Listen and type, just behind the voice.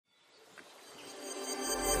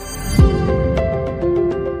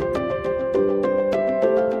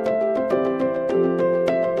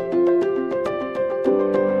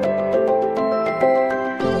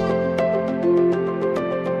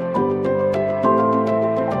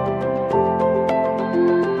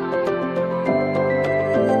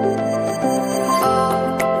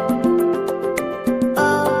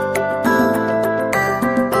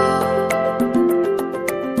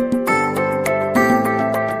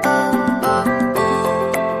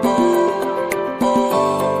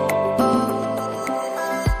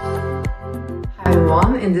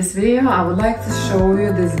this video I would like to show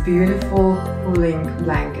you this beautiful cooling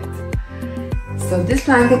blanket. So this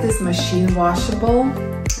blanket is machine washable.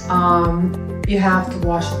 You have to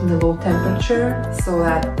wash it in a low temperature so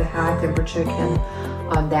that the high temperature can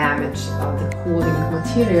damage the cooling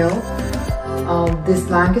material. This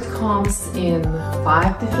blanket comes in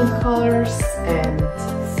 5 different colors and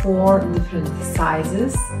 4 different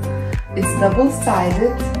sizes. It's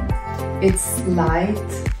double-sided, it's light,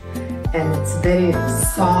 and it's very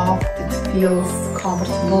soft. It feels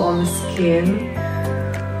comfortable on the skin.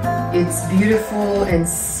 It's beautiful and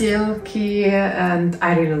silky, and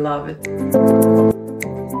I really love it.